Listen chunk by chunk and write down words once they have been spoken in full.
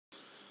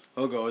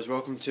Hello guys,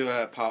 welcome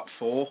to part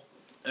 4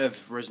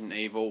 of Resident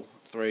Evil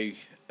 3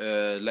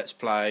 Let's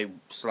Play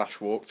slash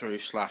walkthrough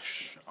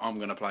slash I'm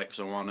going to play it because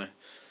I want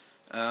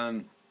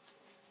to.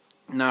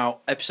 Now,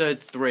 episode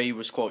 3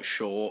 was quite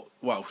short,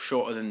 well,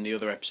 shorter than the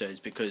other episodes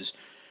because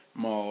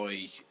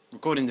my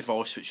recording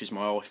device, which is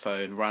my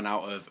iPhone, ran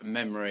out of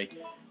memory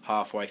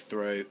halfway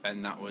through,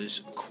 and that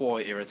was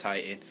quite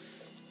irritating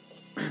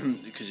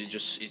because it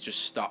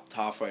just stopped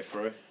halfway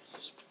through.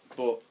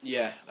 But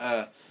yeah,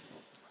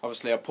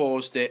 obviously I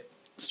paused it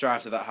straight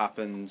after that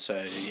happened,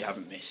 so you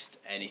haven't missed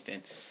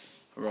anything.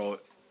 Right.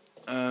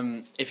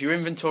 If your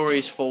inventory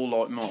is full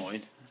like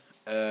mine,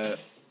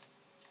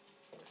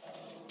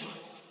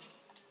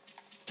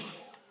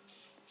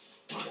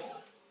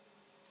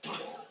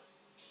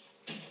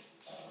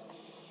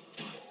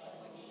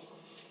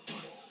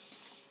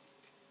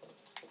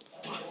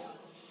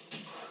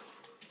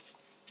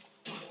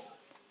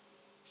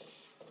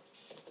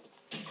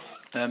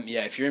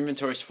 yeah, if your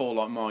inventory is full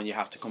like mine, you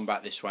have to come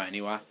back this way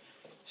anyway.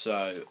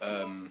 So,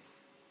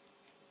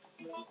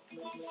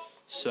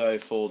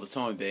 for the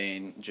time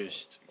being,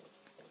 just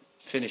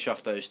finish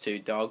off those two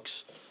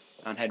dogs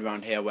and head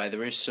around here where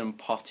there is some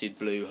potted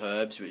blue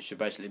herbs, which are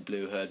basically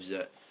blue herbs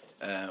that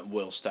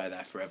will stay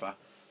there forever.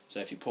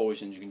 So if you're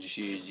poisoned, you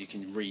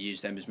can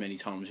reuse them as many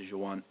times as you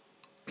want.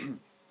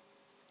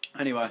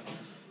 Anyway,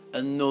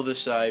 another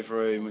save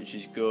room, which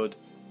is good.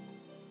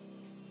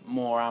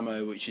 More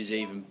ammo, which is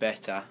even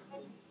better.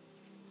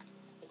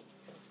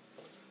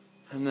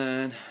 And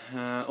then,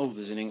 oh,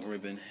 there's an ink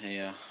ribbon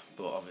here,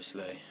 but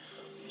obviously.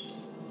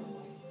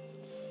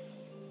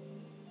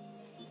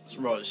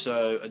 Right,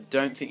 so I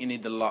don't think you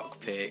need the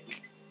lockpick.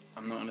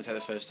 I'm not going to take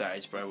the first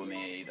aid spray with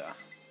me either.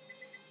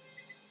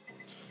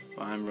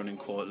 But I am running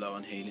quite low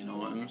on healing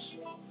items.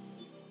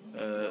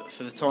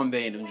 For the time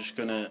being, I'm just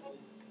going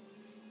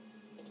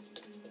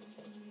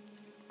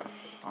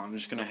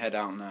to head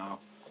out now.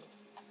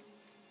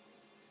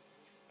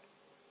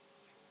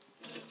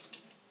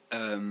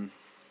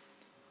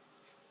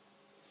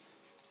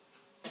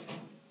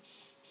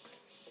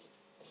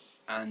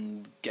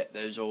 And get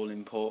those all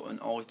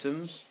important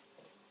items.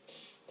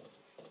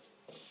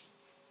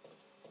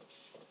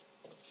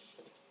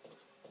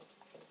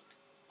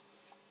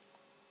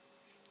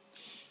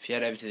 If you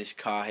head over to this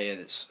car here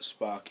that's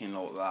sparking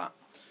like that,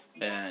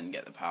 and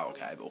get the power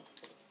cable.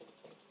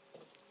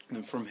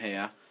 And from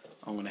here,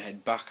 I'm going to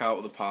head back out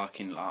of the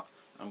parking lot.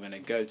 I'm going to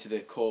go to the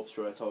corpse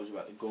where I told you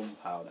about the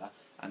gunpowder,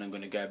 and I'm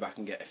going to go back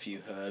and get a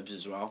few herbs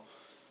as well.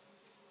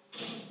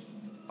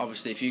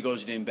 Obviously, if you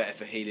guys are doing better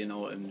for healing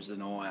items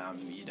than I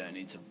am, you don't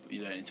need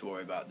to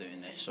worry about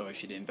doing this. Or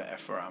if you're doing better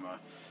for ammo,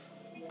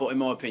 but in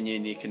my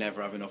opinion, you can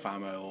never have enough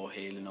ammo or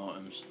healing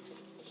items.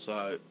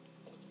 So,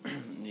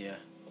 yeah,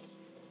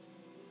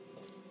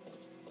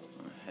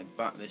 I'll head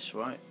back this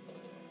way.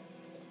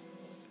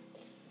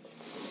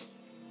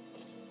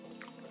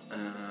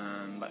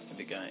 Back to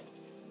the gate.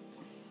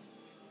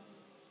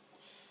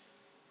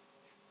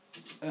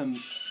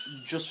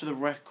 Just for the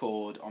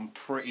record, I'm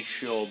pretty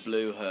sure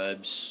blue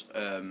herbs,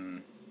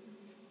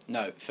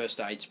 no, first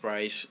aid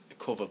sprays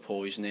cover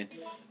poisoning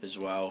as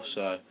well.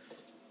 So,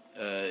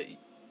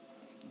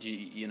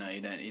 you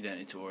don't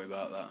need to worry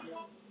about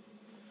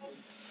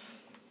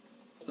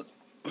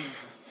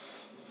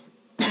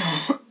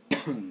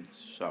that.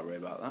 Sorry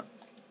about that.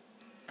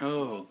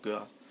 Oh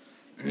god,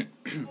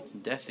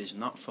 death is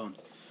not fun.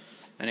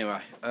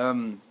 Anyway,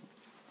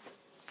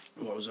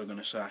 what was I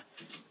gonna say?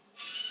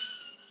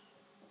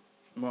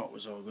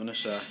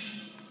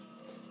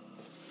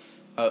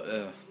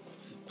 Oh,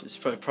 it's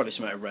probably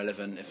something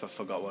irrelevant if I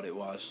forgot what it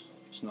was.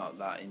 It's not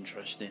that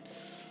interesting.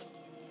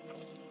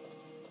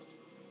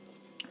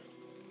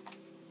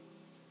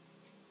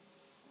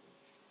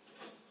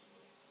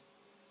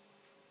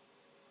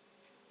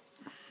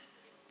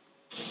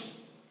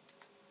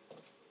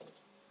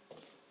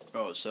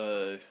 Right,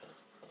 so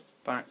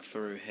back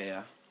through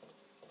here.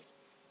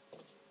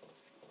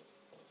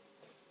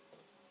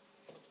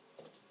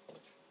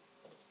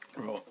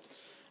 Right,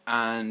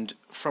 and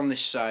from this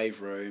save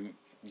room,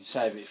 you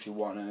save it if you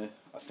want to.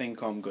 I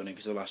think I'm gonna,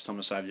 because the last time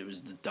I saved it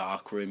was the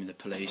dark room in the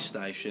police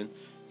station,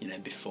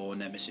 before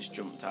Nemesis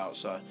jumped out,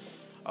 so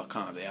I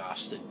can't be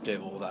asked to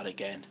do all that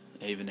again,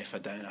 even if I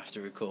don't have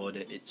to record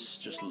it. It's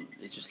just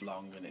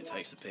long and it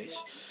takes a piss.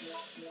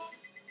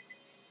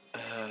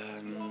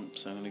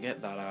 So I'm gonna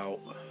get that out,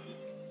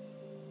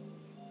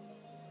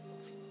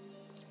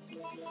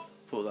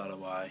 put that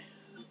away.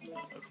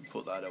 I can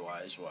put that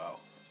away as well.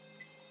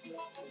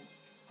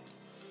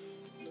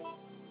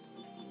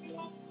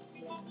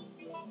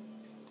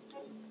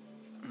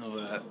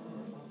 Another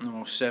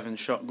 7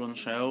 shotgun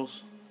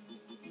shells.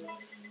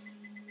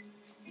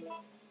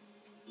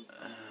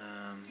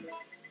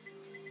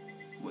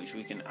 Which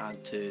we can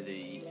add to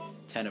the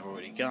 10 I've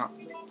already got.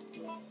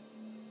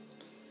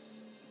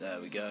 There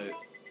we go.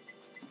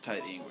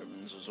 Take the ink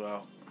ribbons as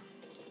well.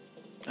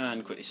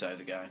 And quickly save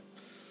the game.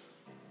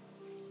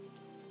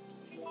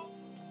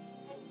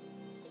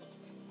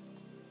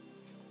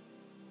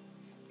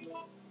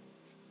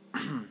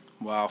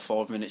 Wow,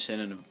 5 minutes in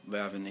and we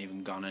haven't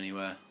even gone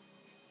anywhere.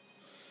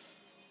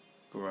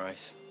 Great.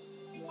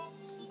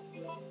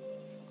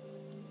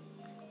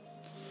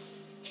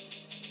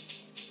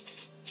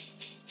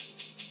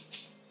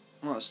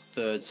 Well, that's the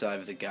third save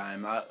of the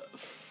game.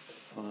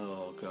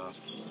 Oh god.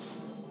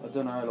 I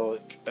don't know,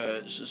 like,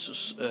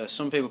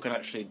 some people can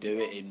actually do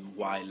it in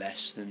way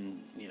less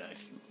than, you know,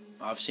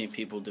 I've seen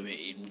people do it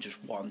in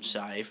just one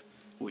save,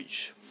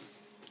 which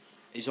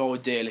is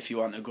ideal if you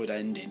want a good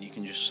ending. You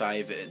can just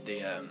save it at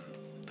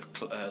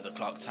the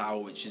clock tower,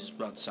 which is,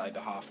 I'd say,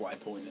 the halfway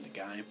point of the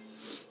game.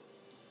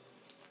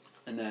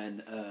 And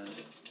then,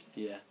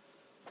 yeah.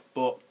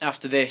 But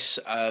after this,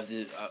 I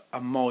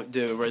might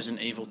do a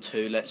Resident Evil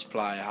 2 Let's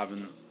Play. I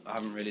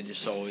haven't really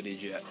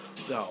decided yet.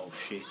 Oh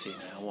shit!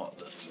 Now what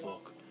the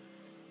fuck?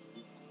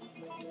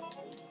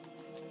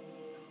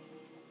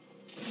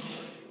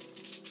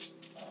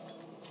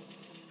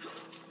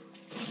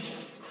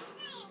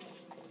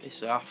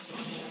 Piss off.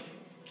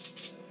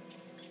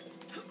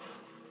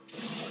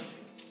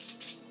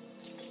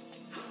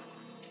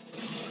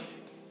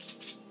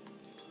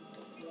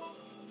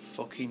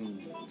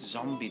 Fucking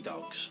zombie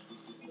dogs.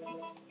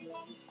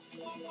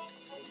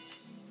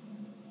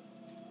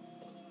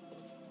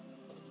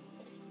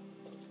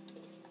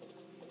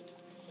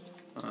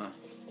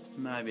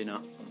 Maybe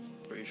not.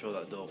 Pretty sure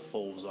that door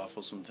falls off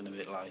or something a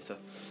bit later.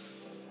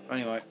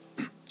 Anyway,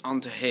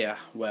 on to here,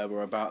 where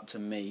we're about to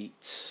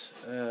meet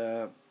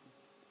a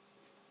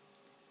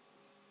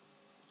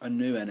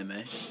new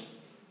enemy.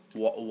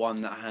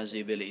 One that has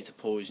the ability to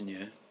poison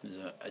you.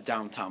 There's a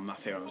downtown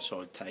map here on the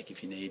side, take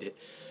if you need it.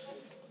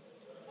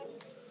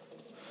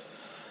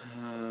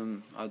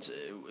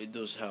 It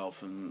does help,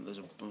 and there's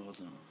I don't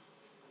know.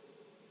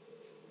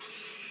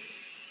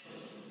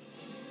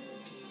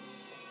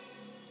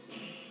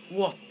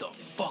 What the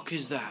fuck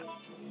is that?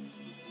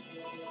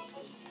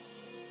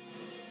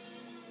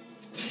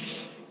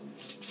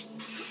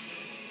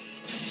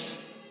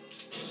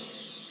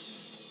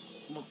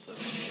 What the... You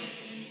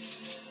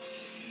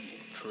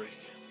prick.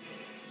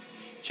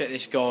 Check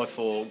this guy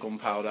for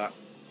gunpowder.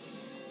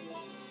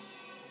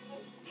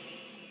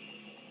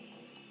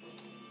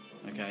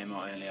 Okay, he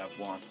might only have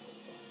one.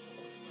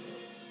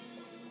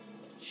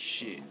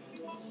 Shit.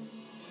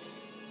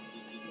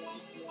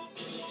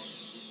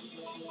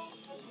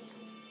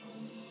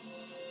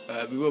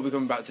 We will be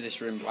coming back to this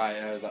room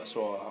later. That's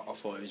why I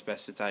thought it was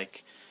best to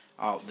take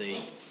out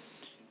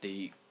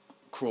the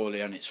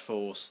Crawley and its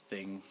force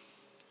thing.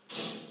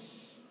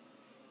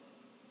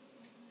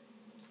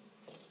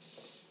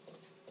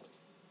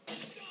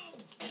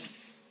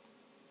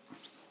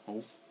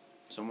 Oh,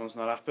 someone's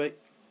not happy.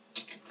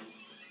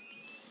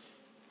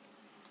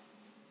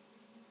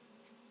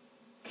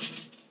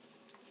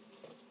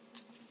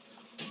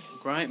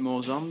 Great,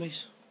 more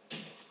zombies.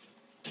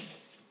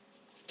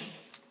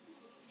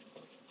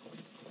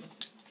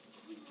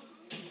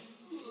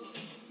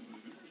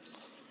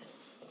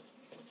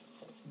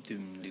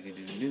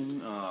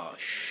 Oh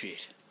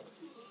shit.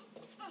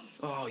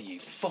 Oh, you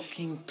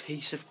fucking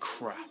piece of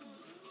crap.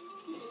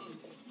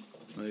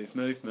 Move,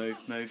 move, move,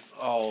 move.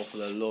 Oh, for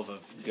the love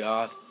of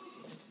God.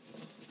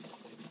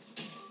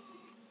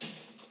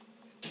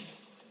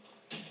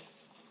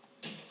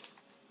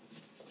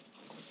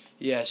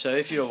 Yeah, so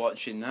if you're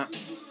watching that,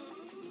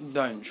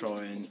 don't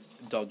try and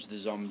dodge the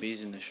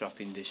zombies in the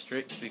shopping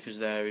district, because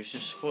there is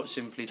just quite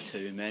simply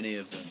too many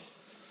of them.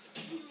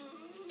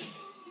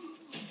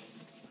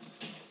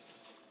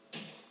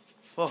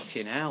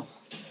 Fucking hell.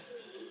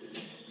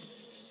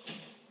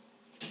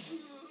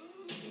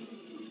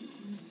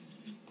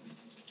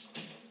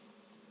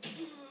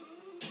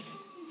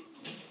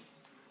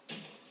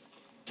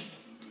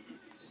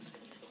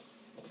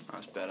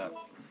 That's better.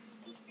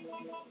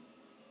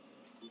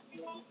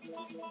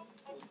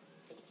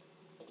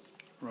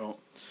 Right.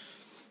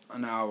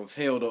 And now I've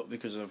healed up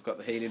because I've got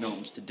the healing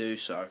items to do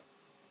so.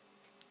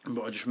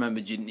 But I just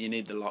remembered you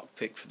need the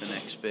lockpick for the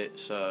next bit,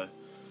 so...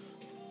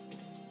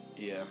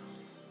 yeah.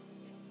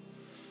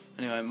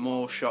 Anyway,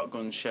 more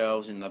shotgun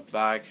shells in the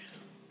bag.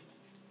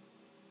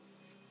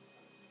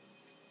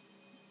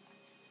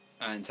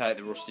 And take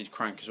the rusted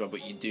crank as well,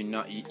 but you do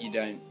not, you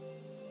don't...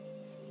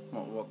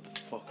 What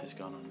the fuck has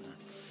gone on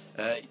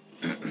there?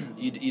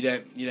 You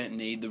don't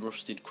need the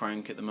rusted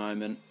crank at the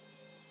moment.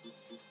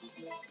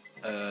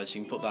 So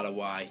you can put that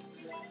away,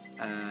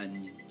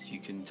 and you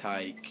can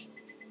take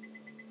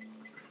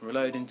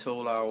reloading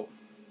tool out.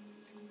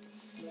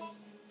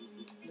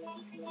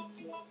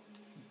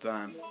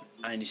 Bam.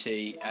 And you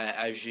see,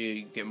 as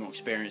you get more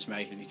experience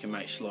making, you can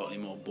make slightly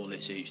more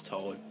bullets each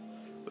time,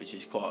 which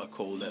is quite a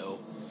cool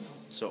little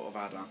sort of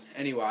add-on.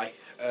 Anyway,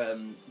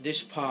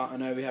 this part I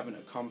know we haven't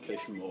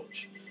accomplished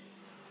much,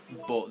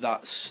 but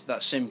that's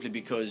simply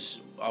because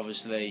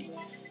obviously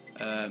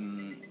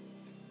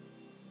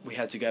we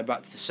had to go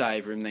back to the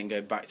save room, then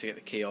go back to get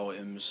the key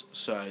items,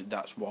 so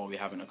that's why we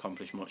haven't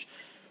accomplished much.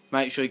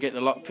 Make sure you get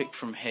the lockpick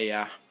from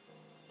here.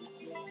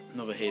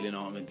 Another healing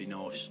item would be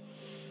nice.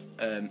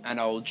 And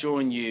I'll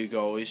join you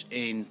guys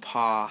in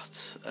part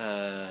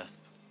 5,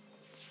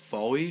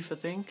 I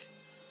think.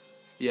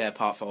 Yeah,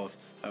 part 5.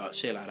 Alright,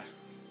 see you later.